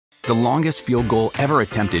The longest field goal ever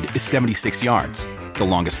attempted is 76 yards. The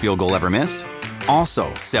longest field goal ever missed?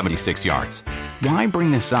 Also 76 yards. Why bring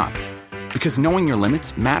this up? Because knowing your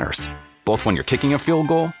limits matters, both when you're kicking a field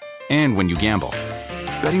goal and when you gamble.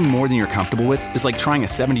 Betting more than you're comfortable with is like trying a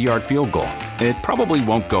 70-yard field goal. It probably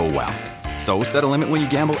won't go well. So set a limit when you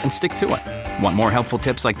gamble and stick to it. Want more helpful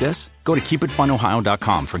tips like this? Go to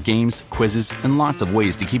keepitfunohio.com for games, quizzes, and lots of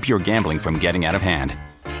ways to keep your gambling from getting out of hand.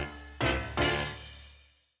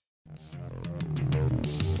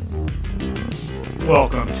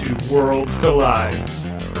 Welcome to Worlds Collide,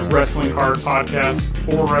 a wrestling card podcast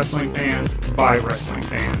for wrestling fans by wrestling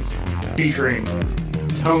fans, featuring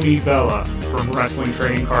Tony Vella from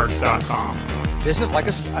WrestlingTradingCards.com. This is like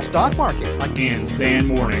a stock market. And Zan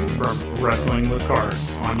Morning from Wrestling with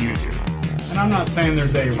Cards on YouTube. And I'm not saying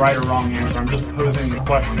there's a right or wrong answer, I'm just posing the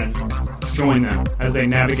question. Join them as they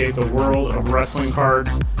navigate the world of wrestling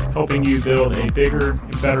cards, helping you build a bigger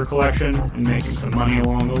and better collection and making some money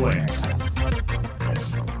along the way.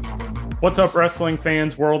 What's up, wrestling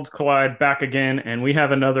fans? Worlds Collide back again, and we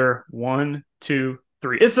have another 1, 2,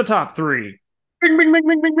 3. It's the top 3. Bing, bing, bing,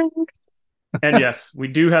 bing, bing, bing. And yes, we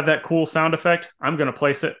do have that cool sound effect. I'm going to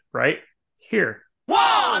place it right here.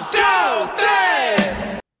 1, 2, 3!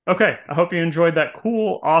 Okay, I hope you enjoyed that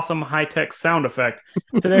cool, awesome, high-tech sound effect.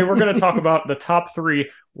 Today, we're going to talk about the top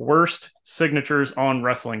 3 worst signatures on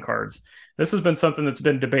wrestling cards. This has been something that's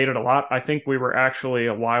been debated a lot. I think we were actually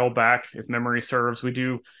a while back, if memory serves. We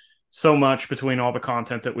do so much between all the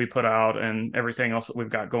content that we put out and everything else that we've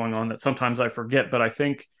got going on that sometimes I forget. But I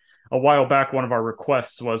think a while back, one of our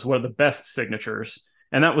requests was, what are the best signatures?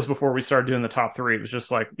 And that was before we started doing the top 3. It was just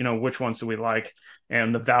like, which ones do we like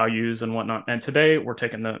and the values and whatnot. And today we're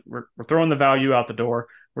throwing the value out the door.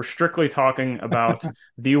 We're strictly talking about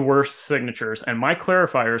the worst signatures. And my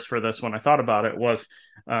clarifiers for this, when I thought about it, was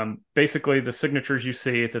basically the signatures you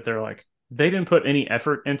see that they're like, they didn't put any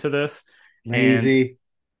effort into this. Easy.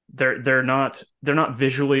 They're not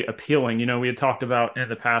visually appealing. We had talked about in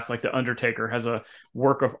the past, like the Undertaker has a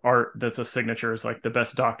work of art that's a signature. It's like the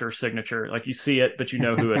best doctor signature. Like you see it, but you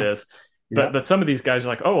know who it is. Yep. But some of these guys are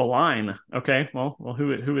like, oh, a line. Okay, well,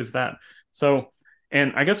 who is that? So,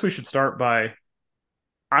 and I guess we should start by,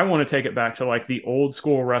 I want to take it back to like the old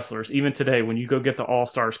school wrestlers. Even today, when you go get the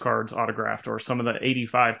All-Stars cards autographed or some of the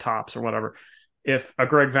 85 tops or whatever, if a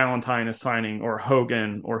Greg Valentine is signing or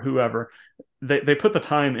Hogan or whoever, they put the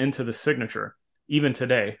time into the signature, even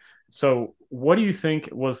today. So what do you think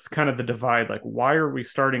was kind of the divide? Like, why are we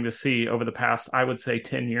starting to see over the past, I would say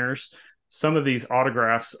 10 years, some of these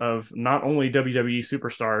autographs of not only WWE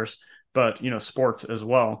superstars, but, sports as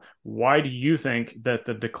well? Why do you think that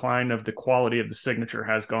the decline of the quality of the signature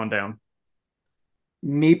has gone down?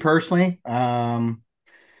 Me personally, I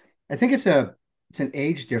think it's an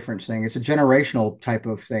age difference thing. It's a generational type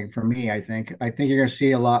of thing for me. I think you're going to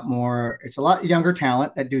see a lot more. It's a lot younger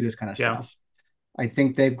talent that do this kind of stuff. I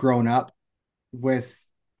think they've grown up with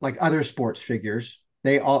like other sports figures.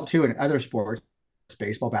 They all too in other sports,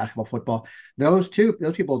 baseball, basketball, football. Those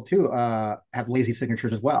people too have lazy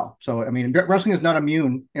signatures as well. So I mean, wrestling is not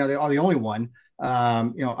immune. They are the only one.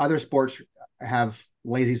 Other sports have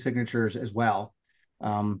lazy signatures as well.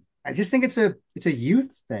 I just think it's a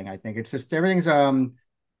youth thing. I think it's just everything's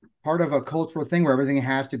part of a cultural thing where everything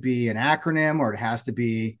has to be an acronym or it has to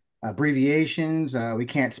be abbreviations. We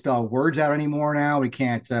can't spell words out anymore now. We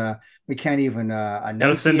can't even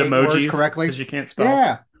enunciate words correctly because you can't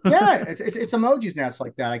spell. Yeah, it's emojis now. It's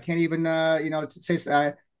like that. I can't even say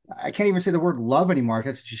I can't even say the word love anymore.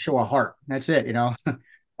 That's just show a heart. That's it.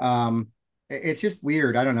 It's just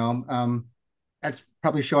weird. I don't know. That's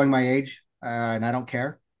probably showing my age, and I don't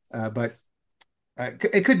care. But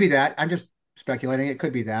it could be that. I'm just speculating. It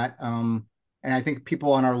could be that. And I think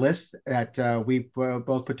people on our list that we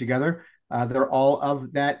both put together, they're all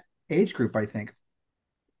of that age group, I think.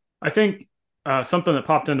 I think something that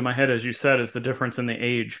popped into my head, as you said, is the difference in the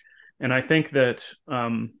age. And I think that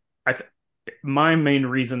my main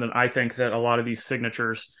reason that I think that a lot of these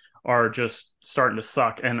signatures are just starting to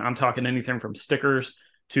suck, and I'm talking anything from stickers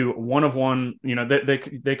to one of one.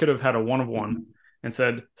 They could have had a one of one and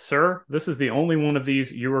said, sir, this is the only one of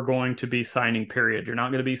these you are going to be signing, period. You're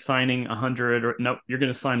not going to be signing 100 or nope, you're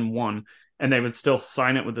going to sign one. And they would still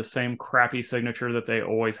sign it with the same crappy signature that they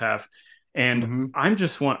always have. And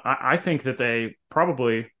I think that they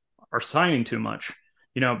probably are signing too much,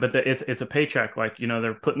 but it's a paycheck. Like,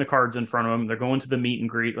 they're putting the cards in front of them. They're going to the meet and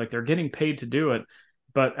greet, like they're getting paid to do it.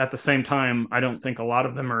 But at the same time, I don't think a lot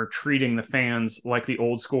of them are treating the fans like the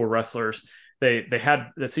old school wrestlers.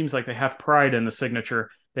 It seems like they have pride in the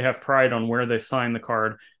signature. They have pride on where they sign the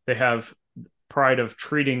card. They have pride of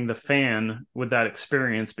treating the fan with that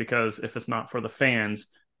experience, because if it's not for the fans,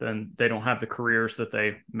 then they don't have the careers that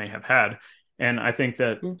they may have had. And I think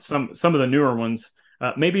that some of the newer ones,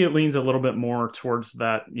 maybe it leans a little bit more towards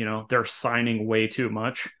that, they're signing way too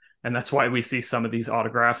much. And that's why we see some of these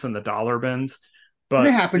autographs in the dollar bins. But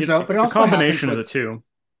it happens though, but it also combination of the two.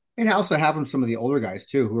 It also happens with some of the older guys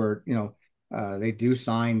too, who are, they do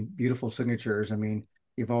sign beautiful signatures. I mean,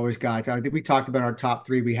 you've always got, I think we talked about our top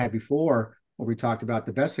three we had before, where we talked about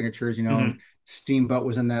the best signatures, and Steamboat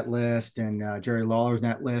was in that list, and Jerry Lawler was in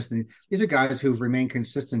that list. And these are guys who've remained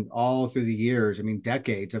consistent all through the years. I mean,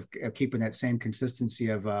 decades of keeping that same consistency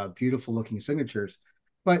of beautiful looking signatures.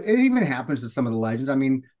 But it even happens to some of the legends. I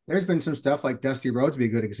mean, there's been some stuff like Dusty Rhodes be a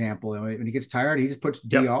good example. And when he gets tired, he just puts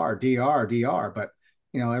DR, DR, DR. But,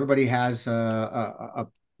 everybody has a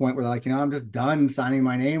point where they're like, I'm just done signing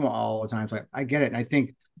my name all the time. So I get it. And I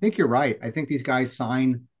think you're right. I think these guys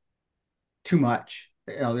sign too much.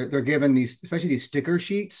 They're given these, especially these sticker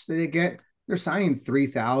sheets that they get. They're signing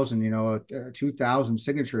 3,000, 2,000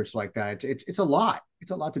 signatures like that. It's a lot.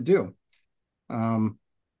 It's a lot to do. And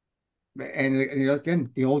again,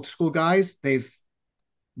 the old school guys, they've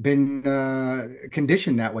been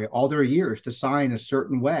conditioned that way all their years to sign a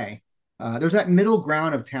certain way. There's that middle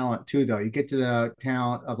ground of talent too, though. You get to the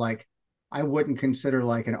talent of like, I wouldn't consider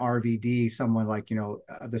like an RVD someone like,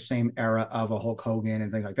 the same era of a Hulk Hogan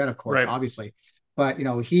and things like that, of course, obviously. But,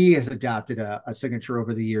 he has adapted a signature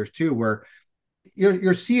over the years too, where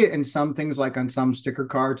you'll see it in some things, like on some sticker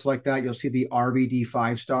cards like that. You'll see the RVD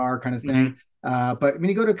 5-star kind of thing. But when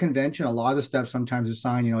you go to a convention, a lot of the stuff sometimes is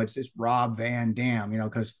signed, it's Rob Van Dam,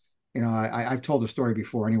 because, I've told the story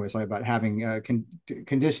before anyways, like about having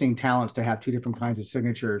conditioning talents to have two different kinds of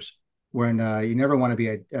signatures when you never want to be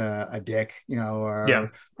a dick,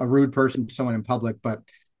 or a rude person to someone in public. But,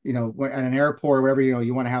 at an airport or wherever,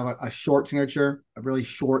 you want to have a short signature, a really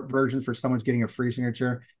short version for someone's getting a free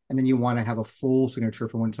signature. And then you want to have a full signature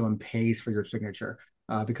for when someone pays for your signature.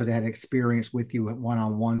 Because they had an experience with you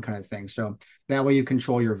one-on-one kind of thing. So that way you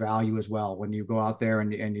control your value as well. When you go out there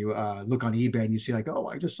and you look on eBay and you see like, oh,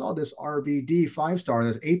 I just saw this RVD 5-star,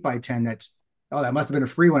 there's 8x10 that must have been a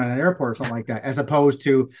free one at an airport or something like that, as opposed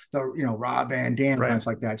to the, Rob Van Dam, things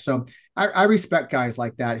like that. So I respect guys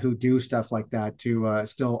like that who do stuff like that to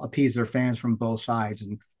still appease their fans from both sides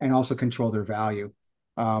and also control their value.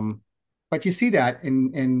 But you see that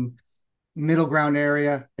in middle ground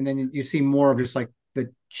area, and then you see more of just like the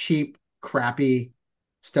cheap, crappy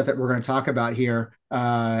stuff that we're going to talk about here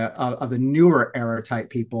of the newer era type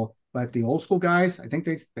people. But the old school guys, I think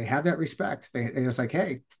they have that respect. They're just like,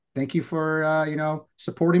 hey, thank you for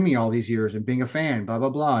supporting me all these years and being a fan, blah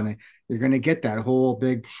blah blah. And you're going to get that whole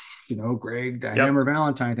big, Greg the Hammer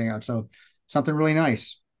Valentine thing out. So something really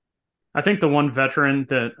nice. I think the one veteran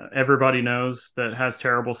that everybody knows that has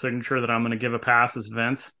terrible signature that I'm going to give a pass is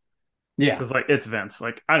Vince. Yeah, because it's Vince.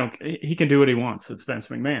 Like he can do what he wants. It's Vince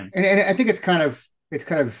McMahon, and I think it's kind of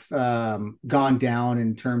gone down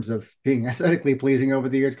in terms of being aesthetically pleasing over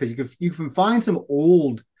the years, because you can find some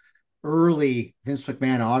early Vince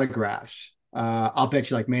McMahon autographs. I'll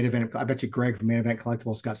bet you like Main Event. I bet you Greg from Main Event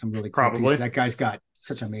Collectibles got some really cool pieces. That guy's got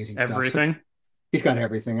such amazing everything. Stuff. He's got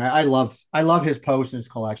everything. I love his posts and his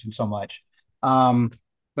collection so much.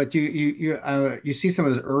 But you see some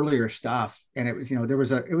of his earlier stuff, and it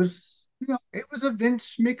was it was a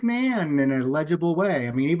Vince McMahon in a legible way.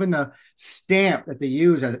 I mean, even the stamp that they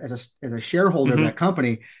use as a shareholder of that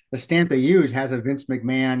company, the stamp they use has a Vince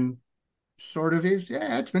McMahon sort of it's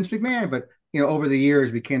Vince McMahon, but over the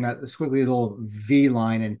years became that squiggly little V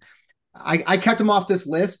line, and I kept him off this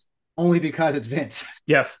list only because it's Vince.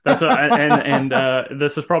 Yes, that's and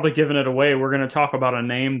this is probably giving it away. We're going to talk about a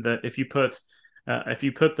name that if you put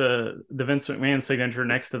the Vince McMahon signature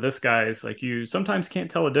next to this guy's, like, you sometimes can't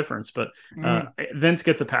tell a difference. But Vince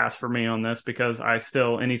gets a pass for me on this, because I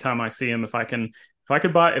still, anytime I see him, if I can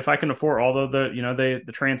afford, although the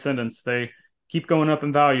Transcendents, they keep going up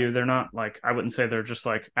in value. They're not like, I wouldn't say they're just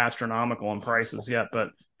like astronomical in prices yet,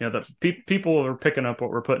 but the people are picking up what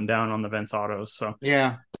we're putting down on the Vince autos. So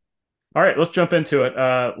yeah. All right, let's jump into it.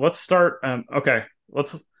 Let's start. Okay,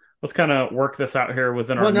 let's kind of work this out here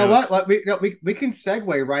within our notes. What? We can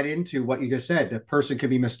segue right into what you just said. The person could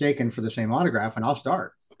be mistaken for the same autograph, and I'll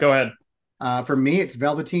start. Go ahead. For me, it's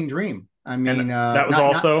Velveteen Dream. I mean, that was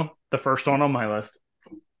also the first one on my list.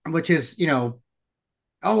 Which is,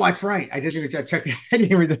 oh, that's right. I didn't even check. I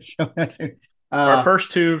didn't read the show. Our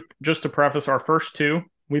first two, just to preface,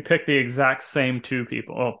 we picked the exact same two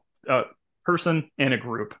people. Person and a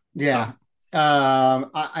group. Yeah. So.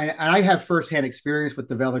 I have firsthand experience with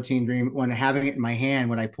the Velveteen Dream when having it in my hand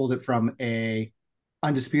when I pulled it from a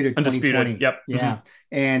Undisputed Undisputed. 2020. Yep. Yeah.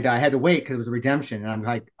 And I had to wait because it was a redemption. And I'm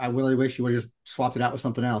like, I really wish you would have just swapped it out with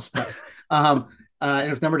something else. But it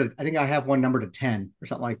was numbered to, I think I have one numbered to 10 or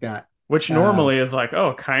something like that. Which normally is like,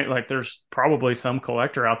 oh, like there's probably some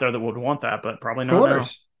collector out there that would want that, but probably not now.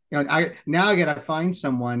 You know, I got to find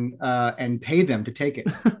someone and pay them to take it.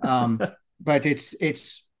 But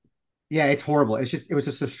it's horrible. It was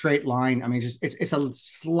just a straight line. I mean, it's a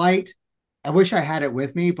slight. I wish I had it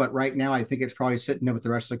with me, but right now I think it's probably sitting there with the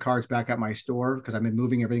rest of the cards back at my store because I've been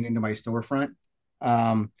moving everything into my storefront.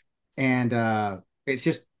 It's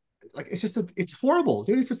just like it's horrible,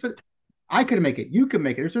 dude. It's just I could make it. You could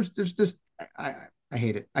make it. There's this. I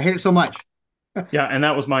hate it. I hate it so much. Yeah, and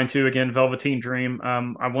that was mine too. Again, Velveteen Dream.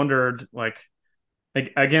 I wondered, like,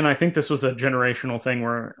 again, I think this was a generational thing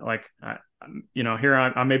where, like, here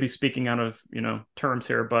I may be speaking out of terms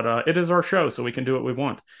here, but it is our show, so we can do what we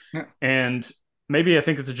want. Yeah. And maybe I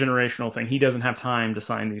think it's a generational thing. He doesn't have time to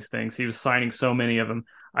sign these things. He was signing so many of them.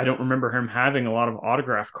 I don't remember him having a lot of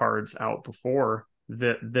autograph cards out before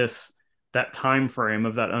that time frame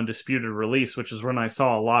of that Undisputed release, which is when I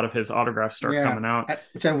saw a lot of his autographs start coming out.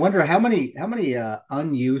 Which I wonder how many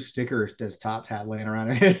unused stickers does Topps have laying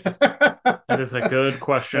around? That is a good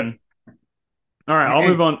question. All right, I'll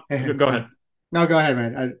move on. Go ahead. No, go ahead,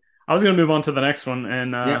 man. I was going to move on to the next one,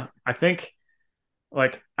 and I think,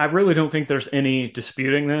 like, I really don't think there's any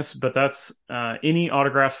disputing this, but that's any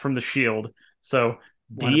autographs from the Shield. So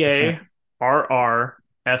 100%. DA, RR,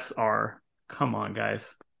 SR. Come on,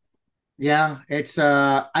 guys. Yeah, it's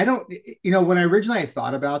I don't, when I originally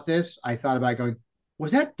thought about this, I thought about going,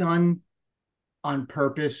 was that done on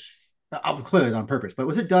purpose? Clearly on purpose, but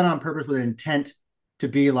was it done on purpose with an intent to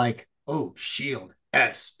be like, oh, Shield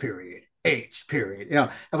S period H period?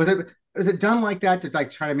 Was it done like that to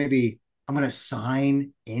like try to maybe I'm going to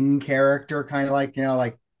sign in character, kind of like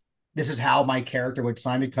like this is how my character would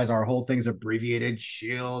sign because our whole thing's abbreviated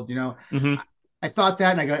Shield. Mm-hmm. I thought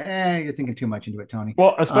that, and I go, you're thinking too much into it, Tony.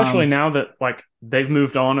 Well, especially now that like they've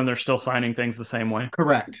moved on and they're still signing things the same way.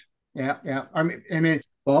 Correct. Yeah. I mean,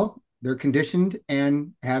 well, they're conditioned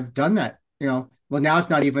and have done that. Well, now it's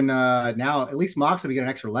not even now. At least Moxley, we get an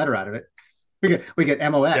extra letter out of it. We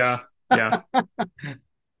get MOX. Yeah.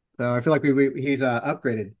 So I feel like he's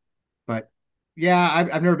upgraded. But yeah,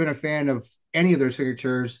 I've never been a fan of any of their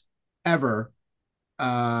signatures ever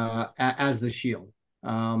as the Shield.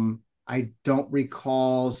 I don't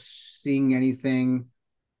recall seeing anything.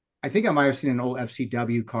 I think I might have seen an old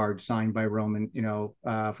FCW card signed by Roman, from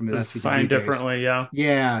the FCW signed days. Differently, yeah.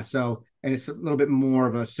 Yeah, so, and it's a little bit more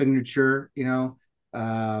of a signature, but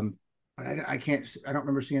I don't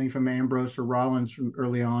remember seeing anything from Ambrose or Rollins from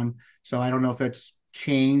early on. So I don't know if it's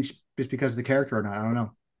changed just because of the character or not. I don't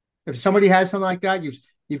know. If somebody has something like that,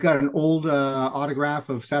 you've got an old autograph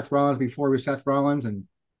of Seth Rollins before he was Seth Rollins and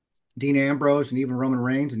Dean Ambrose and even Roman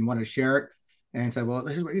Reigns and want to share it and say, well,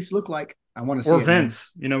 this is what it used to look like. I want to see it. Or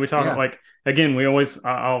Vince, we talk like, again, we always,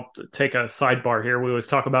 I'll take a sidebar here. We always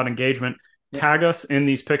talk about engagement. Tag us in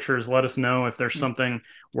these pictures. Let us know if there's something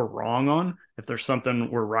we're wrong on, if there's something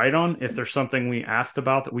we're right on, if there's something we asked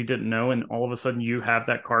about that we didn't know. And all of a sudden you have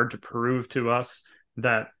that card to prove to us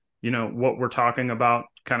that, what we're talking about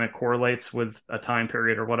kind of correlates with a time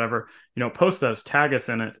period or whatever, post those, tag us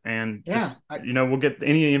in it. And we'll get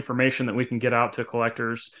any information that we can get out to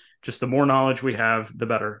collectors. Just the more knowledge we have, the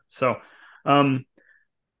better. So,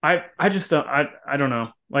 I just don't, I don't know.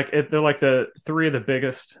 Like they're like the three of the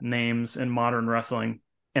biggest names in modern wrestling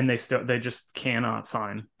and they just cannot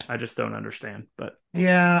sign. I just don't understand, but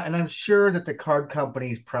yeah. And I'm sure that the card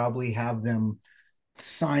companies probably have them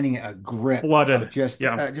signing a grip flooded, just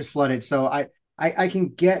flooded. So I can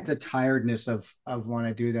get the tiredness of when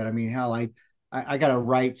I do that. I mean, hell, I got to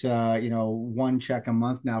write, one check a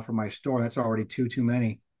month now for my store. That's already too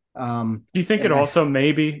many. Do you think it also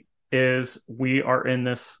maybe is we are in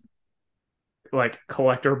this like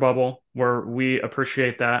collector bubble where we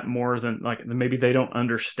appreciate that more than like maybe they don't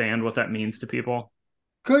understand what that means to people?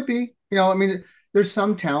 Could be. I mean, there's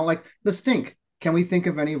some talent. Like, let's think. Can we think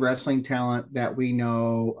of any wrestling talent that we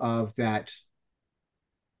know of that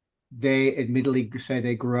they admittedly say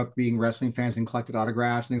they grew up being wrestling fans and collected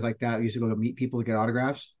autographs and things like that? We used to go to meet people to get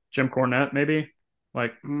autographs. Jim Cornette, maybe.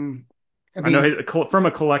 Like, I know from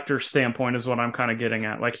a collector standpoint is what I'm kind of getting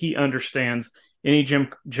at. Like he understands any Jim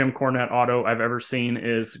Cornette auto I've ever seen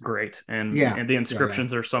is great, and the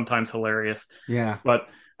inscriptions are sometimes hilarious. Yeah, but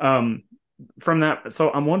from that, so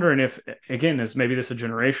I'm wondering if again is maybe this a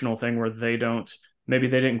generational thing where they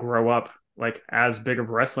didn't grow up like as big of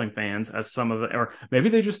wrestling fans as some of the, or maybe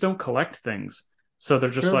they just don't collect things. So they're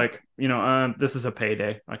just like, this is a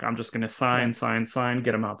payday. Like I'm just going to sign,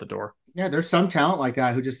 get them out the door. Yeah, there's some talent like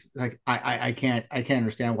that who just like I can't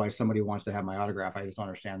understand why somebody wants to have my autograph. I just don't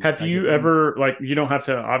understand that. Have you ever, like, you don't have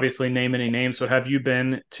to obviously name any names, but have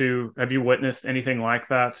you witnessed anything like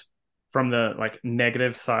that from the like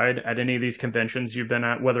negative side at any of these conventions you've been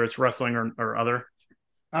at, whether it's wrestling or other?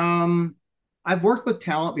 Um, I've worked with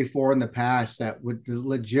talent before in the past that would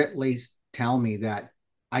legitly tell me that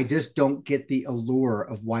I just don't get the allure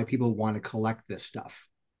of why people want to collect this stuff.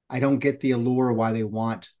 I don't get the allure why they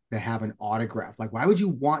want to have an autograph. Like, why would you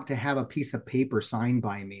want to have a piece of paper signed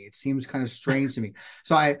by me? It seems kind of strange to me.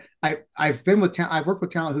 So I've been with I've worked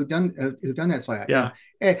with talent who've done that. So Yeah,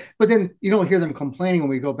 but then you don't hear them complaining when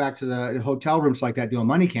we go back to the hotel rooms like that, do a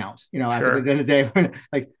money count. After sure. the end of the day, when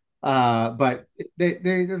like but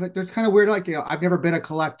they're like, it's kind of weird. Like, I've never been a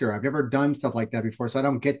collector. I've never done stuff like that before. So I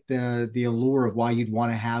don't get the allure of why you'd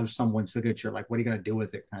want to have someone's signature. Like, what are you going to do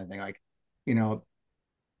with it kind of thing? Like, you know,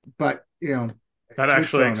 but, That to each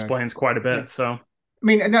actually their own. explains quite a Yeah. bit. So, I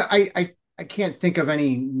mean, no, I can't think of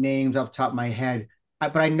any names off the top of my head,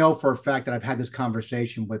 but I know for a fact that I've had this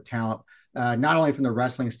conversation with talent, not only from the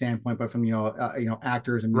wrestling standpoint, but from,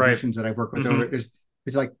 actors and right. musicians that I've worked with Hmm. over.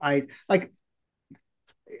 It's like,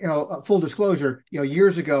 full disclosure,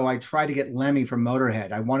 years ago, I tried to get Lemmy from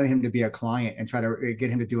Motorhead. I wanted him to be a client and try to get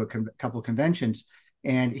him to do a couple of conventions.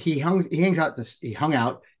 And he hung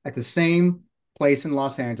out at the same place in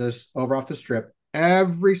Los Angeles over off the strip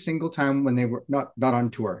every single time when they were not on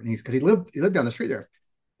tour. And because he lived down the street there.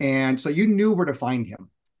 And so you knew where to find him.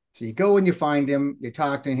 So you go and you find him, you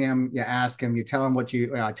talk to him, you ask him, you tell him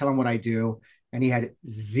tell him what I do. And he had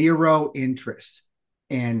zero interest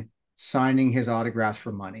in signing his autographs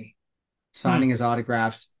for money, Hmm. signing his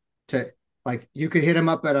autographs to, like, you could hit him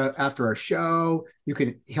up after a show.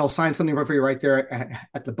 He'll sign something for you right there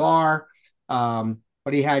at the bar.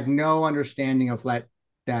 But he had no understanding of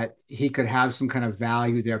that he could have some kind of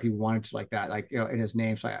value there if he wanted to, like that, like, in his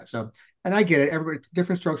name. So, and I get it. Everybody,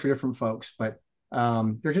 different strokes for different folks, but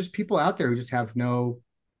there's just people out there who just have no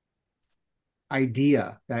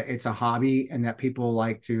idea that it's a hobby and that people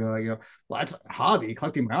like to, well, that's a hobby,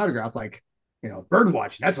 collecting my autograph, like, bird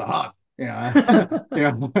watching, that's a hobby,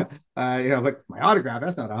 but my autograph,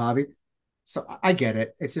 that's not a hobby. So I get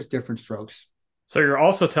it. It's just different strokes. So you're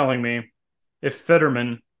also telling me if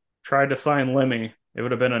Fitterman tried to sign Lemmy, it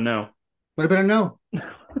would have been a no. Would have been a no.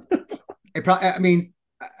 It probably, I mean,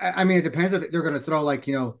 it depends if they're going to throw, like,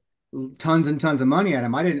 tons and tons of money at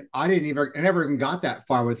him. I never even got that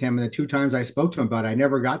far with him. And the two times I spoke to him about it, I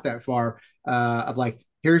never got that far, of like,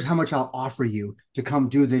 here's how much I'll offer you to come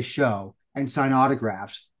do this show and sign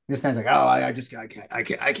autographs. This guy's like, oh, I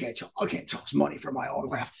can't charge money for my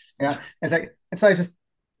autograph. Yeah. It's like,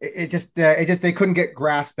 they couldn't get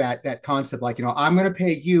grasp that concept. Like, I'm going to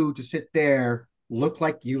pay you to sit there, look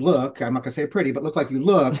like you look. I'm not going to say pretty, but look like you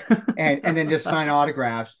look, and then just sign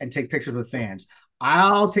autographs and take pictures with fans.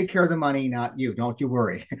 I'll take care of the money, not you. Don't you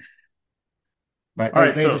worry. But All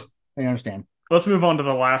right, so they understand. let's move on to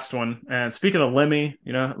the last one. And speaking of Lemmy,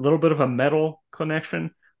 a little bit of a metal connection.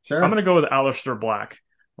 I'm Sure. gonna go with Aleister Black.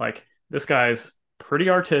 Like, this guy's pretty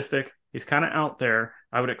artistic. He's kind of out there.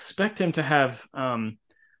 I would expect him to have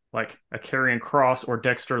like a Karrion Kross or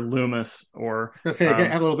Dexter Loomis or Let's say have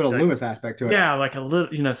a little bit of like, Lewis aspect to it. yeah, like a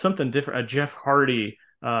little, something different. A Jeff Hardy,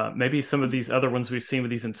 maybe some of these other ones we've seen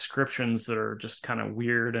with these inscriptions that are just kind of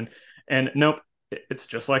weird. And nope, it's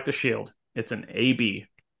just like the Shield. It's an AB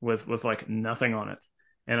with like nothing on it.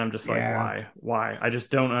 And I'm just like, Yeah. why? I just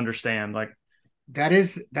don't understand. Like, That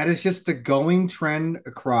is just the going trend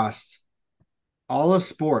across all of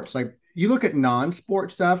sports. Like, you look at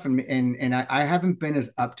non-sport stuff, and I haven't been as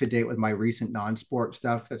up to date with my recent non-sport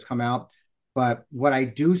stuff that's come out. But what I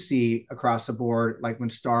do see across the board, like when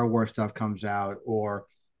Star Wars stuff comes out, or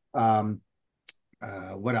um,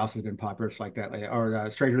 what else has been popular? It's like that,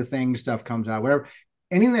 or Stranger Things stuff comes out, whatever.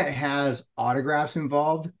 Anything that has autographs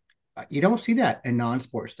involved, you don't see that in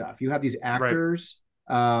non-sport stuff. You have these right. actors,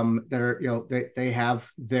 that are, they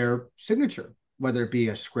have their signature, whether it be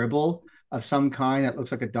a scribble of some kind that looks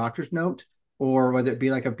like a doctor's note, or whether it be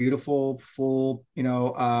like a beautiful full,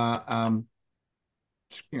 hand,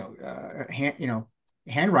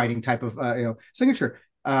 handwriting type of, signature.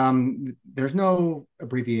 There's no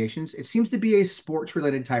abbreviations. It seems to be a sports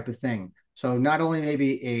related type of thing. So not only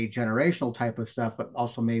maybe a generational type of stuff, but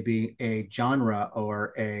also maybe a genre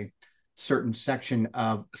or a certain section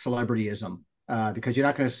of celebrityism. Because you're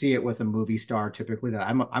not going to see it with a movie star typically that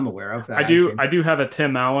I'm aware of. That I I've do seen. I do have a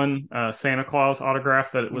Tim Allen Santa Claus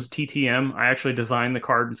autograph that it was TTM. I actually designed the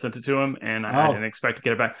card and sent it to him, and I didn't Oh, expect to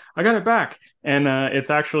get it back. I got it back, and it's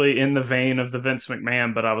actually in the vein of the Vince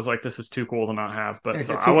McMahon. But I was like, this is too cool to not have. But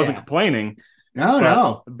so it's I wasn't yeah. complaining. No, But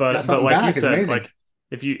no. Got but something like you back. It's said, amazing. like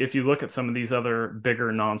if you look at some of these other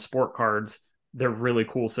bigger non-sport cards, they're really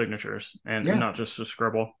cool signatures and Yeah. not just a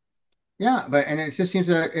scribble. Yeah, but and it just seems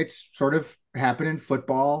that it's sort of happened in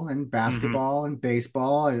football and Hmm. basketball and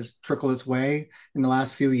baseball. It's trickled its way in the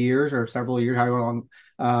last few years or several years, however long,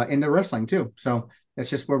 into wrestling too. So that's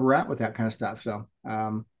just where we're at with that kind of stuff. So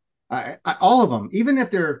all of them, even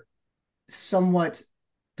if they're somewhat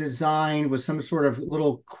designed with some sort of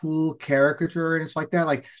little cool caricature and it's like that,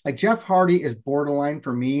 like Jeff Hardy is borderline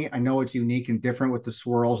for me. I know it's unique and different with the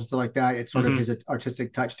swirls and stuff like that. It's sort of Hmm. his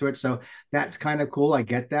artistic touch to it. So that's kind of cool. I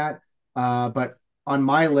get that. But on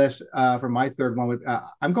my list for my third one,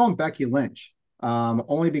 I'm going Becky Lynch.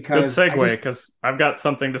 Only Good because segue, because I've got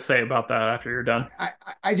something to say about that after you're done.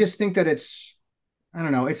 I just think that I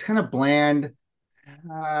don't know, it's kind of bland.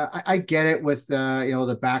 I get it with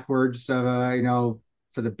the backwards of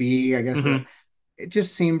for the B, I guess, but Hmm. it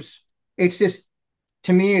just seems it's just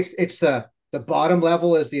to me it's the bottom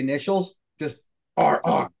level is the initials, just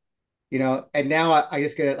RR, and now I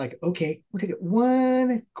just get it like, okay, we'll take it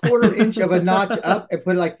 1/4 inch of a notch up and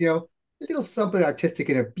put like, a little something artistic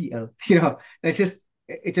in a B, and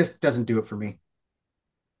it just doesn't do it for me.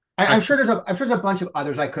 I I'm sure there's a bunch of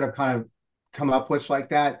others I could have kind of come up with like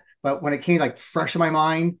that, but when it came like fresh in my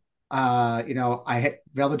mind, I had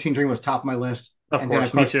Velveteen Dream was top of my list, Of and then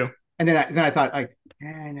of course, me course, too. and then I thought like,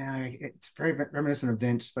 no, it's very reminiscent of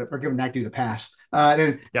Vince, but we're giving that dude a pass. Then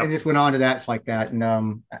and Yep. just went on to that it's like that, and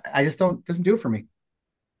I just don't doesn't do it for me.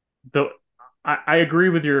 The I agree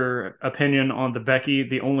with your opinion on the Becky.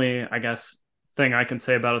 The only, I guess, thing I can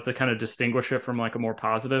say about it to kind of distinguish it from like a more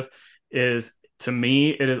positive is, to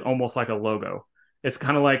me, it is almost like a logo. It's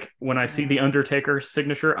kind of like when I see the Undertaker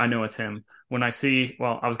signature, I know it's him. When I see,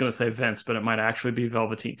 well, I was going to say Vince, but it might actually be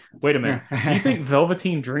Velveteen. Wait a minute. Do you Yeah. think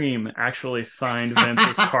Velveteen Dream actually signed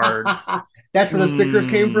Vince's cards? That's where the stickers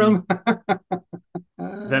came Hmm. from.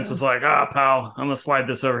 Vince was like, ah, pal, I'm going to slide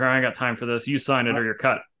this over here. I ain't got time for this. You sign it or you're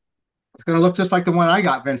cut. It's going to look just like the one I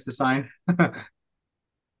got Vince to sign.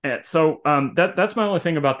 Yeah, so that's my only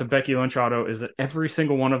thing about the Becky Lynch auto is that every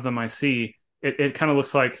single one of them I see, it kind of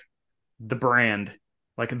looks like the brand,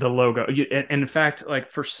 like the logo. And in fact,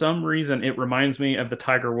 like for some reason, it reminds me of the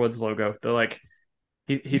Tiger Woods logo. They're like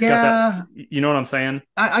he's got that. Yeah, You know what I'm saying?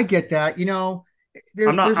 I get that. There's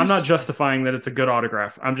I'm not just justifying that it's a good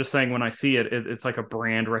autograph. I'm just saying when I see it, it's like a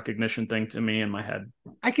brand recognition thing to me in my head.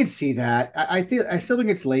 I can see that. I still think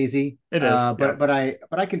it's lazy. It is, yeah. But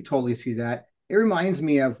I can totally see that. It reminds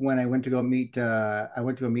me of when I went to go meet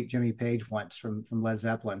Jimmy Page once from Led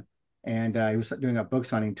Zeppelin, and he was doing a book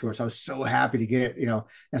signing tour. So I was so happy to get it. And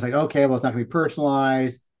it's like, okay, well, it's not going to be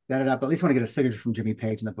personalized, da da da. But at least I want to get a signature from Jimmy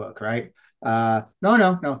Page in the book, right? No,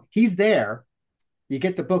 no, no. He's there. You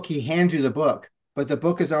get the book. He hands you the book, but the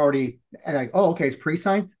book is already and like, oh, okay, it's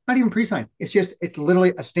pre-signed. Not even pre-signed. It's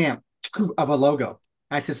literally a stamp of a logo.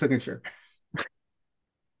 That's his signature.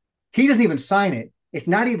 He doesn't even sign it. It's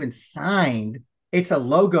not even signed. It's a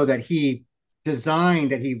logo that he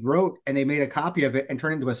designed, that he wrote, and they made a copy of it and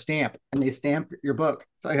turned it into a stamp, and they stamped your book.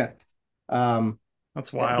 So yeah, um,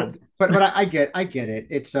 That's but wild. I get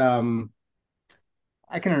it.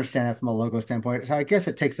 I can understand that from a logo standpoint. So I guess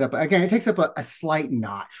it takes up again. It takes up a slight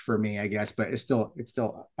notch for me, I guess, but it's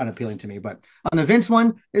still unappealing to me. But on the Vince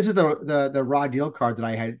one, this is the raw deal card that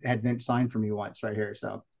I had Vince signed for me once right here.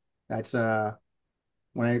 So that's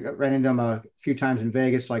when I ran into him a few times in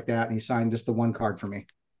Vegas like that, and he signed just the one card for me.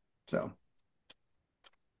 So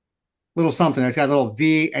little something. It's got a little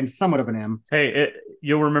V and somewhat of an M. Hey,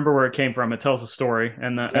 you'll remember where it came from. It tells a story,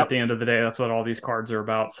 and at Yep. the end of the day, that's what all these cards are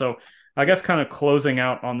about. So, I guess kind of closing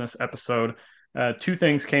out on this episode, two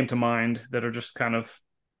things came to mind that are just kind of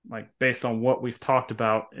like based on what we've talked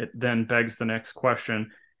about. It then begs the next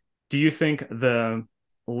question: do you think the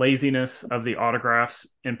laziness of the autographs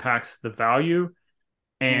impacts the value?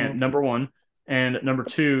 And Mm, number one, and number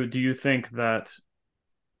two, do you think that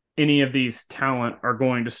any of these talent are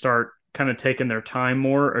going to start kind of taking their time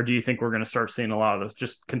more, or do you think we're going to start seeing a lot of this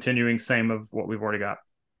just continuing same of what we've already got?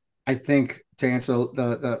 I think to answer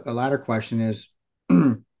the latter question is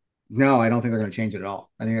no, I don't think they're going to change it at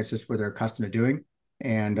all. I think that's just what they're accustomed to doing,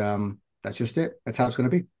 and that's just it. That's how it's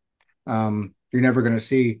going to be. You're never going to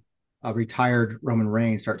see a retired Roman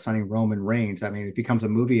Reigns start signing Roman Reigns. I mean, it becomes a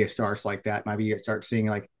movie. It starts like that. Maybe you start seeing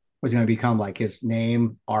like what's going to become like his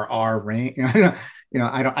name RR Reigns. I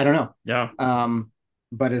don't know. Yeah.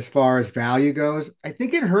 But as far as value goes, I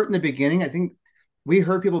think it hurt in the beginning. I think we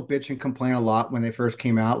heard people bitch and complain a lot when they first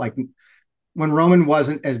came out. Like when Roman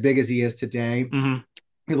wasn't as big as he is today, Mm-hmm.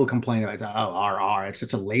 people complain about, oh, RR, it's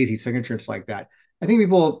such a lazy signature. It's like that. I think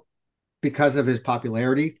people, because of his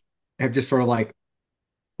popularity, have just sort of like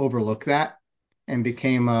overlooked that and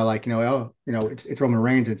became like, oh, it's Roman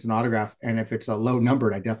Reigns, it's an autograph, and if it's a low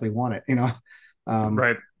numbered, I definitely want it. Um,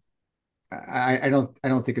 Right. I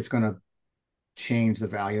don't think it's going to change the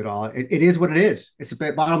value at all. It is what it is. It's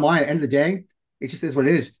the bottom line. At the end of the day, it just is what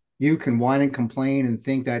it is. You can whine and complain and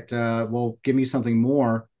think that, well, give me something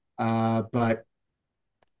more, but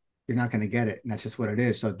you're not going to get it. And that's just what it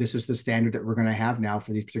is. So this is the standard that we're going to have now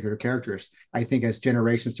for these particular characters. I think as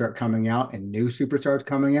generations start coming out and new superstars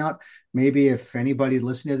coming out, maybe if anybody's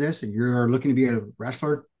listening to this and you're looking to be a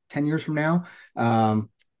wrestler 10 years from now,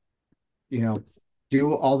 you know,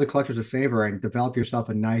 do all the collectors a favor and develop yourself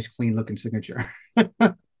a nice, clean looking signature.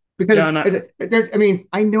 Yeah, Because and I mean,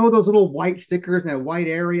 I know those little white stickers in that white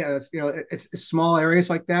area. It's small areas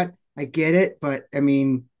like that. I get it, but I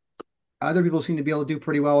mean, other people seem to be able to do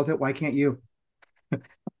pretty well with it. Why can't you?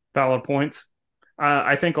 valid points.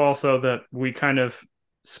 I think also that we kind of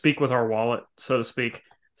speak with our wallet, so to speak.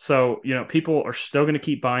 So, people are still going to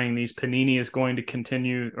keep buying these. Panini is going to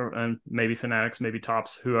continue, and maybe Fanatics, maybe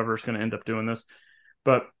Topps, whoever's going to end up doing this.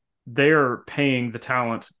 But they're paying the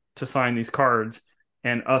talent to sign these cards,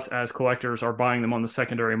 and us as collectors are buying them on the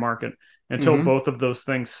secondary market. Until both of those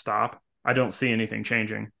things stop, I don't see anything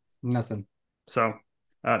changing. Nothing. So,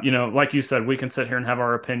 like you said, we can sit here and have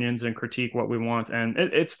our opinions and critique what we want, and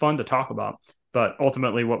it's fun to talk about. But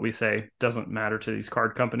ultimately, what we say doesn't matter to these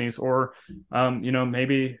card companies, or,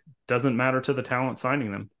 maybe doesn't matter to the talent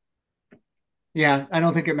signing them. Yeah, I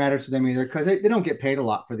don't think it matters to them either because they don't get paid a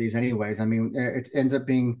lot for these anyways. I mean, it ends up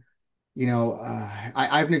being,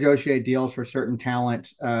 I've negotiated deals for certain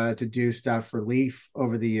talent to do stuff for Leaf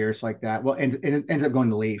over the years like that. Well, and it ends up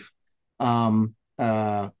going to Leaf. Well,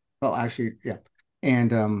 actually, yeah.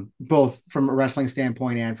 And both from a wrestling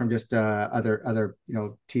standpoint and from just other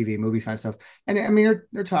TV movie kind of stuff. And I mean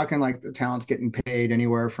they're talking like the talent's getting paid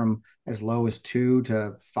anywhere from as low as $2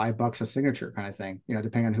 to $5 a signature kind of thing,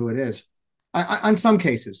 depending on who it is. On some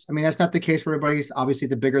cases, I mean that's not the case for everybody's. Obviously,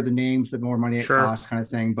 the bigger the names, the more money it Sure. costs, kind of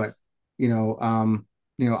thing. But I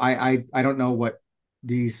don't know what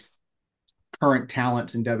these current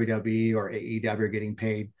talents in WWE or AEW are getting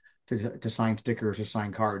paid to sign stickers or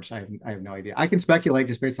sign cards. I have no idea. I can speculate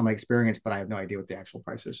just based on my experience, but I have no idea what the actual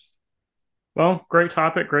price is. Well, great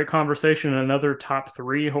topic, great conversation. Another top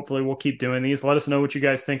three. Hopefully, we'll keep doing these. Let us know what you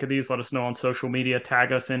guys think of these. Let us know on social media.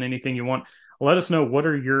 Tag us in anything you want. Let us know what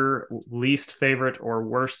are your least favorite or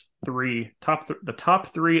worst three. The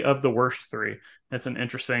top three of the worst three. That's an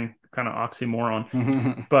interesting kind of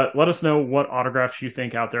oxymoron. But let us know what autographs you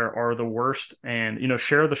think out there are the worst, and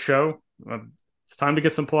share the show. It's time to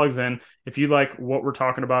get some plugs in. If you like what we're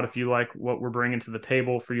talking about, if you like what we're bringing to the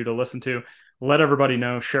table for you to listen to, let everybody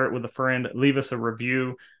know. Share it with a friend. Leave us a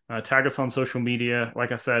review. Tag us on social media.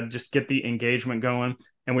 Like I said, just get the engagement going.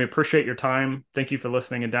 And we appreciate your time. Thank you for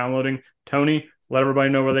listening and downloading. Tony, let everybody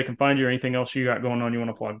know where they can find you or anything else you got going on you want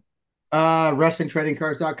to plug.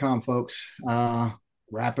 WrestlingTradingCards.com, folks.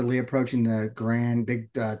 Rapidly approaching the grand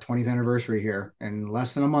big 20th anniversary here in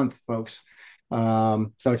less than a month, folks.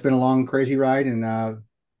 So it's been a long, crazy ride, and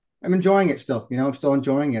I'm enjoying it still. I'm still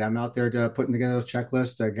enjoying it. I'm out there putting together those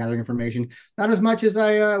checklists, gathering information. Not as much as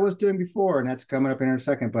I was doing before, and that's coming up in a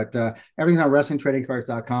second. But everything's on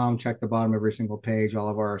WrestlingTradingCards.com. Check the bottom of every single page. All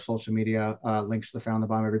of our social media links are found on the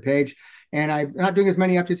bottom of every page. And I'm not doing as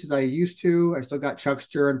many updates as I used to. I still got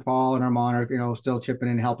Chuckster and Paul and Armand, still chipping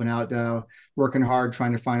in, helping out, working hard,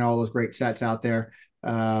 trying to find all those great sets out there.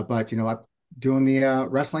 But I'm doing the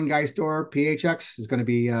Wrestling Guy store. PHX is going to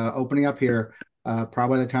be opening up here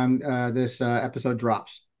probably by the time this episode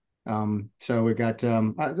drops. So we got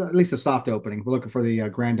at least a soft opening. We're looking for the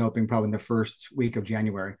grand opening probably in the first week of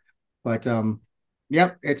January. But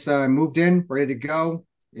yep, it's moved in, ready to go.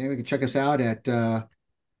 You can check us out at out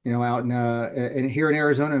in here in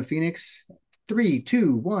Arizona and Phoenix,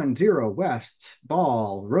 3210 West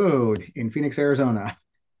Ball Road in Phoenix, Arizona.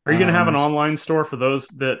 Are you going to have an online store for those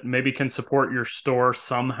that maybe can support your store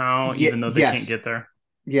somehow, even though they can't get there?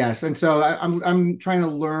 Yes, and so I'm trying to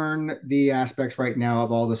learn the aspects right now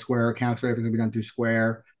of all the Square accounts. Everything's gonna be done through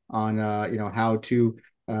Square on how to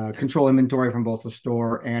control inventory from both the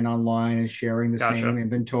store and online, and sharing the same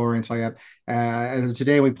inventory and so yeah. As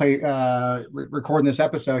today we recording this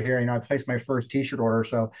episode here. I placed my first T-shirt order,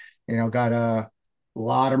 so got a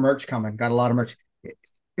lot of merch coming. Got a lot of merch.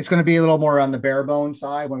 It's going to be a little more on the bare bones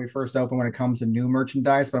side when we first open when it comes to new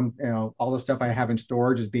merchandise. But all the stuff I have in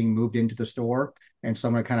storage is being moved into the store, and so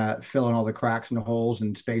I'm going to kind of fill in all the cracks and the holes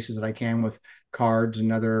and spaces that I can with cards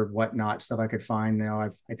and other whatnot stuff I could find. I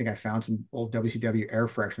think I found some old WCW air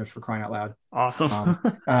fresheners, for crying out loud. Awesome.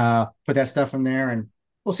 Put that stuff in there, and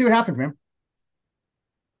we'll see what happens, man.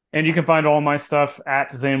 And you can find all my stuff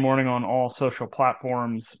at Zane Morning on all social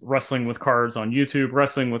platforms, Wrestling with Cards on YouTube,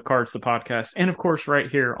 Wrestling with Cards, the podcast, and of course,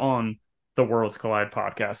 right here on the Worlds Collide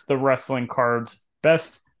podcast, the Wrestling Cards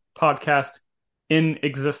best podcast in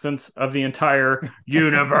existence of the entire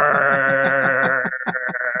universe.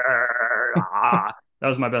 That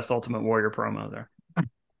was my best Ultimate Warrior promo there.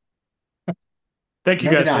 Thank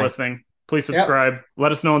you guys for listening. Please subscribe. Yep.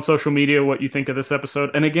 Let us know on social media what you think of this episode.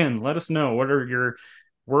 And again, let us know what are your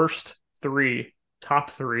worst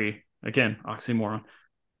top three, again, oxymoron,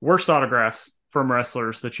 worst autographs from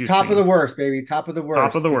wrestlers that you've Top seen. of the worst, baby. Top of the worst.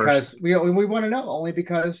 Top of the worst. Because we want to know, only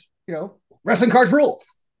because, wrestling cards rule.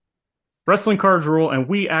 Wrestling cards rule, and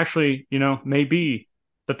we actually, may be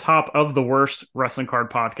the top of the worst wrestling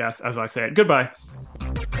card podcast, as I say it. Goodbye.